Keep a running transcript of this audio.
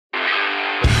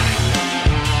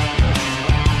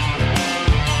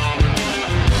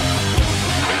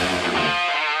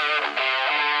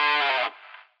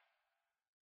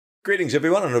Greetings,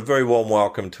 everyone, and a very warm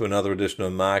welcome to another edition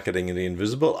of Marketing in the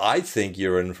Invisible. I think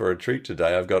you're in for a treat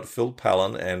today. I've got Phil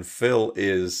Pallen, and Phil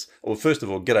is, well, first of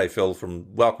all, g'day, Phil,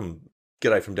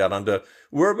 g'day from down under.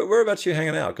 Whereabouts are you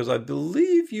hanging out? Because I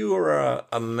believe you are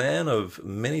a man of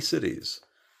many cities.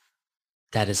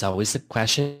 That is always the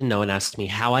question. No one asks me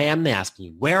how I am. They ask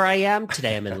me where I am.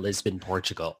 Today I'm in Lisbon,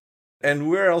 Portugal. And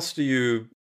where else do you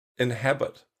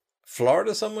inhabit?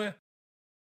 Florida somewhere?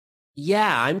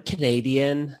 Yeah, I'm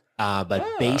Canadian, but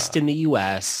based in the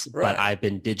US, right. But I've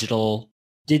been digitally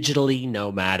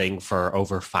nomading for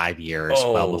over 5 years,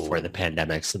 well before the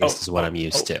pandemic. So this is what I'm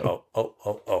used to.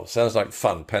 Sounds like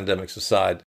fun, pandemics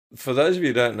aside. For those of you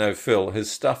who don't know Phil,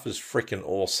 his stuff is freaking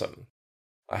awesome.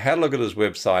 I had a look at his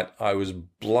website. I was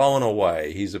blown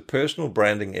away. He's a personal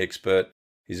branding expert.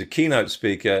 He's a keynote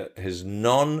speaker. His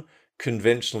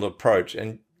non-conventional approach,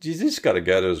 and you just got to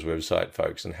go to his website,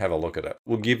 folks, and have a look at it.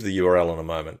 We'll give the URL in a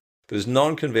moment. But his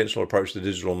non-conventional approach to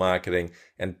digital marketing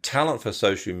and talent for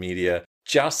social media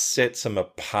just sets him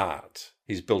apart.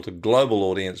 He's built a global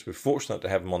audience. We're fortunate to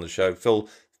have him on the show. Phil,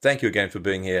 thank you again for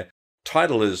being here.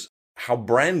 Title is How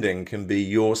Branding Can Be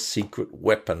Your Secret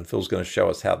Weapon. Phil's going to show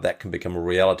us how that can become a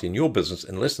reality in your business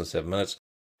in less than 7 minutes.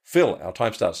 Phil, our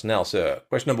time starts now, sir.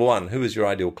 Question number 1, who is your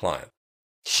ideal client?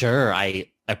 Sure. I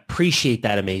appreciate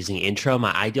that amazing intro.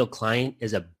 My ideal client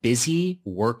is a busy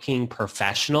working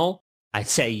professional. I'd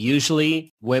say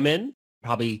usually women,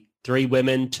 probably 3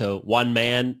 women to 1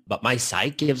 man, but my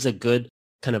site gives a good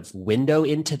kind of window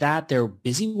into that. They're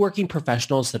busy working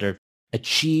professionals that have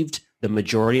achieved the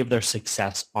majority of their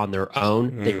success on their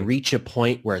own. They reach a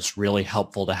point where it's really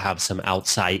helpful to have some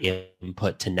outside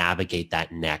input to navigate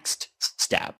that next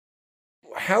step.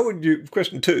 How would you,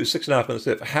 question 2, 6.5 minutes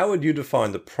left, how would you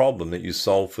define the problem that you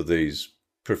solve for these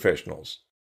professionals?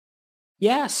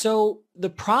 Yeah, so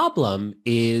the problem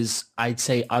is, I'd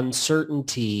say,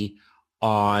 uncertainty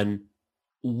on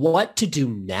what to do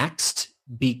next,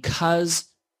 because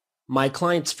my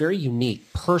client's very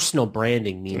unique. Personal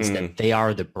branding means that they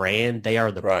are the brand, they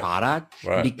are the product.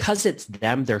 Right. Because it's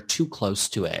them, they're too close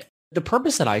to it. The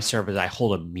purpose that I serve is I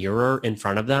hold a mirror in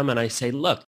front of them and I say,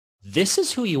 look, this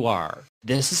is who you are.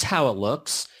 This is how it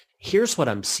looks. Here's what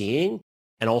I'm seeing.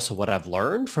 And also what I've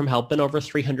learned from helping over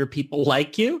 300 people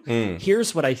like you.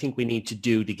 Here's what I think we need to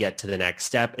do to get to the next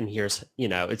step. And here's,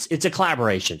 it's a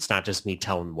collaboration. It's not just me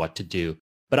telling what to do,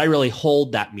 but I really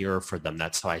hold that mirror for them.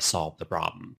 That's how I solve the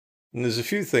problem. And there's a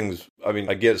few things, I mean,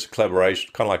 I get it's a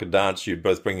collaboration, kind of like a dance, you're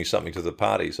both bringing something to the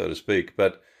party, so to speak,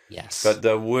 but yes, but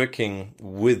they're working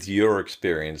with your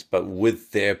experience, but with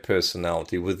their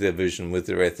personality, with their vision, with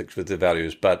their ethics, with their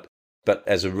values, but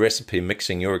as a recipe,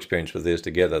 mixing your experience with theirs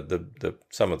together, the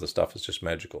some of the stuff is just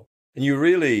magical. And you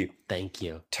really thank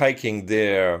you taking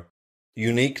their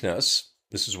uniqueness,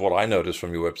 this is what I noticed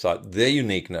from your website, their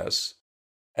uniqueness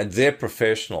and their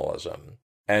professionalism,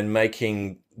 and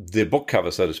making their book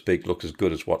cover, so to speak, look as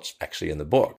good as what's actually in the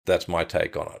book. That's my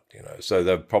take on it, So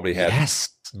they've probably had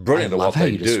brilliant at what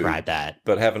they do, describe that,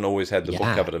 but haven't always had the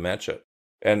book cover to match it.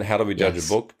 And how do we judge a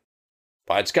book?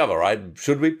 By its cover, right?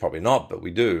 Should we? Probably not, but we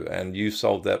do. And you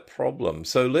solved that problem.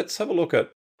 So let's have a look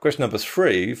at question number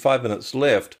 3, 5 minutes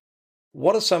left.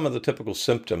 What are some of the typical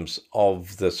symptoms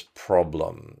of this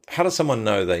problem? How does someone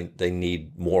know they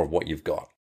need more of what you've got?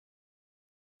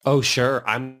 Oh, sure.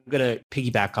 I'm going to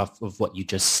piggyback off of what you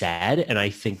just said. And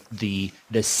I think the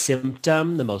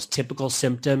symptom, the most typical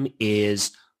symptom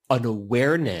is an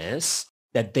awareness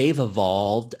that they've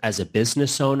evolved as a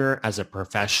business owner, as a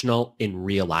professional in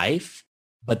real life,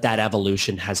 but that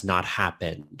evolution has not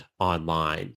happened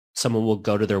online. Someone will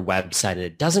go to their website and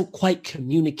it doesn't quite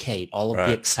communicate all of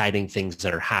the exciting things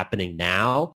that are happening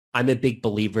now. I'm a big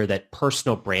believer that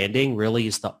personal branding really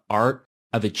is the art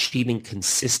of achieving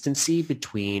consistency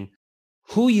between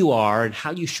who you are and how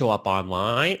you show up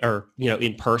online or,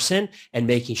 in person, and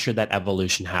making sure that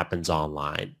evolution happens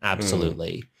online.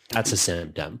 Absolutely. That's a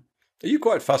symptom. Are you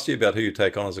quite fussy about who you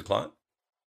take on as a client?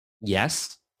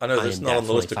 Yes. I know that's not on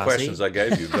the list of questions I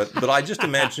gave you, but I just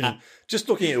imagine, just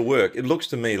looking at your work, it looks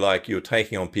to me like you're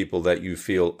taking on people that you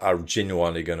feel are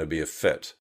genuinely going to be a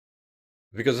fit.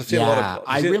 Because I've seen a lot of...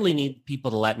 I really need people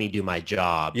to let me do my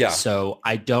job. Yeah. So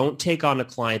I don't take on a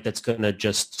client that's going to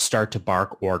just start to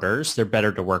bark orders. They're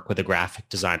better to work with a graphic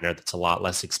designer that's a lot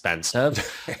less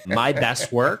expensive. My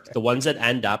best work, the ones that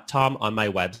end up, Tom, on my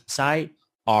website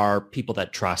are people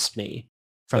that trust me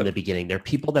from the beginning. They're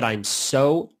people that I'm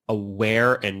so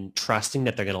aware and trusting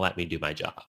that they're going to let me do my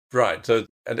job. Right. So,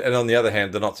 and on the other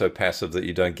hand, they're not so passive that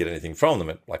you don't get anything from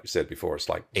them. Like you said before, it's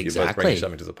like you're both bringing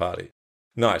something to the party.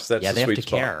 Nice. That's the they sweet have to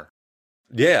spot. care.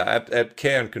 Yeah, at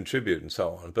care and contribute and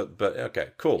so on. But okay,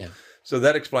 cool. Yeah. So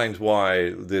that explains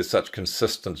why there's such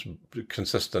consistent,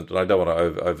 and I don't want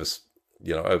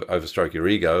to overstroke your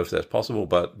ego if that's possible,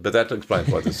 but that explains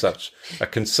why there's such a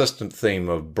consistent theme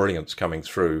of brilliance coming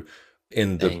through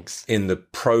in the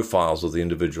profiles of the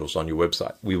individuals on your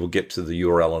website. We will get to the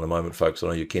URL in a moment, folks. I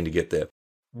know you're keen to get there.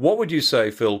 What would you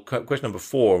say, Phil, question number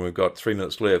 4, and we've got 3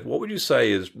 minutes left. What would you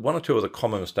say is one or two of the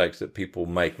common mistakes that people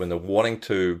make when they're wanting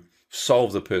to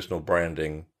solve the personal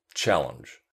branding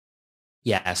challenge?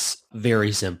 Yes,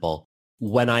 very simple.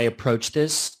 When I approach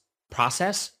this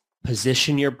process,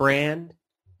 position your brand,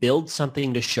 build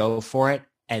something to show for it,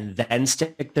 and then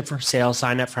stick the for sale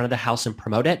sign up front of the house and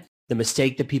promote it. The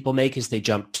mistake that people make is they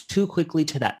jump too quickly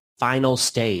to that final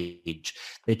stage.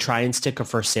 They try and stick a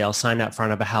for sale sign up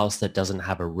front of a house that doesn't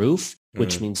have a roof,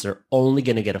 which means they're only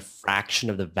going to get a fraction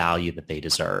of the value that they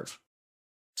deserve.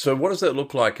 So what does that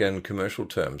look like in commercial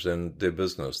terms in their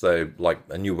business? They like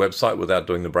a new website without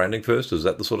doing the branding first? Is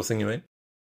that the sort of thing you mean?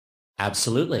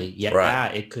 Absolutely. Yeah,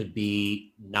 right. It could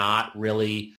be not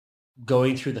really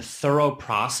going through the thorough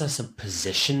process of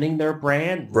positioning their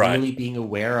brand, really being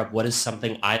aware of what is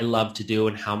something I love to do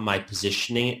and how am I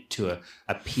positioning it to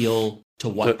appeal to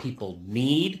what people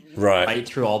need, right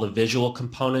through all the visual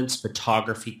components,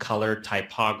 photography, color,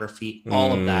 typography,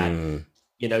 all of that.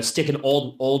 You know, sticking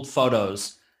old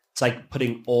photos. It's like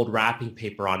putting old wrapping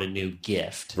paper on a new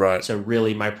gift. Right. So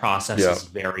really my process is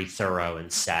very thorough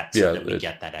and set so that we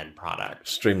get that end product.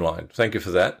 Streamlined. Thank you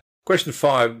for that. Question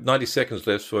 5, 90 seconds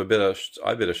left, so I better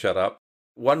shut up.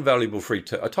 One valuable free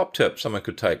tip, a top tip someone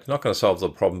could take. Not going to solve the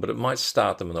problem, but it might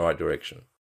start them in the right direction.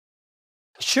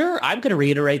 Sure. I'm going to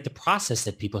reiterate the process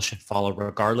that people should follow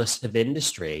regardless of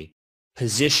industry.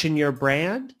 Position your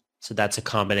brand. So that's a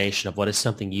combination of what is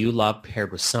something you love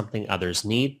paired with something others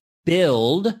need.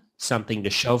 Build something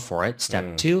to show for it.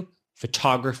 Step 2,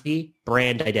 photography,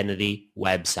 brand identity,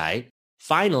 website.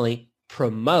 Finally,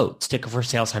 promote. Stick a for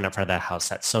sale sign up for that house.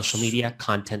 That's social media,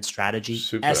 content strategy,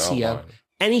 SEO, outline.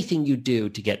 Anything you do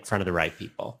to get in front of the right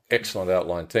people. Excellent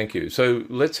outline. Thank you. So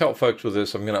let's help folks with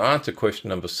this. I'm going to answer question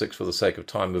number 6 for the sake of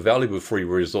time. A valuable free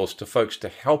resource to folks to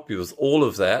help you with all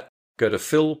of that. Go to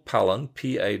philpallen,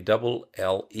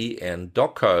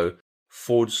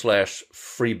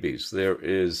 PALLEN.co/freebies. There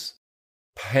is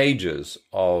pages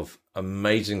of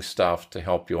amazing stuff to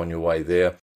help you on your way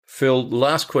there. Phil,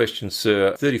 last question,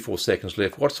 sir. 34 seconds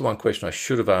left. What's the one question I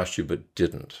should have asked you but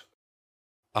didn't?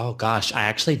 Oh, gosh. I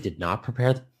actually did not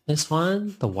prepare this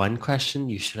one. The one question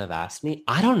you should have asked me.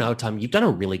 I don't know, Tom. You've done a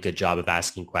really good job of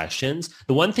asking questions.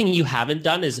 The one thing you haven't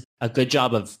done is a good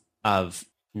job of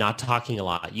not talking a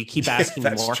lot. You keep asking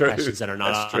more questions that are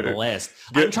not on the list.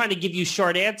 I'm trying to give you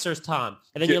short answers, Tom.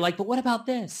 And then you're like, but what about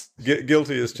this?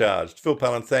 Guilty as charged. Phil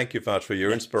Pallen, thank you very much for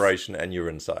your inspiration and your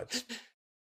insights.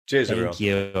 Cheers, everyone. Thank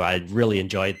you. I really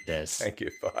enjoyed this. Thank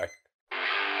you. Bye.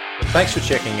 Thanks for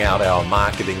checking out our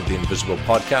Marketing the Invisible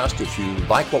podcast. If you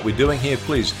like what we're doing here,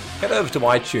 please head over to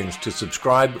iTunes to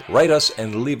subscribe, rate us,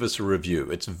 and leave us a review.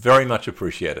 It's very much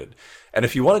appreciated. And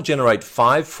if you want to generate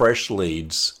 5 fresh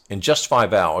leads in just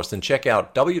 5 hours, then check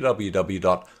out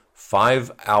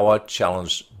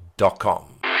www.5hourchallenge.com.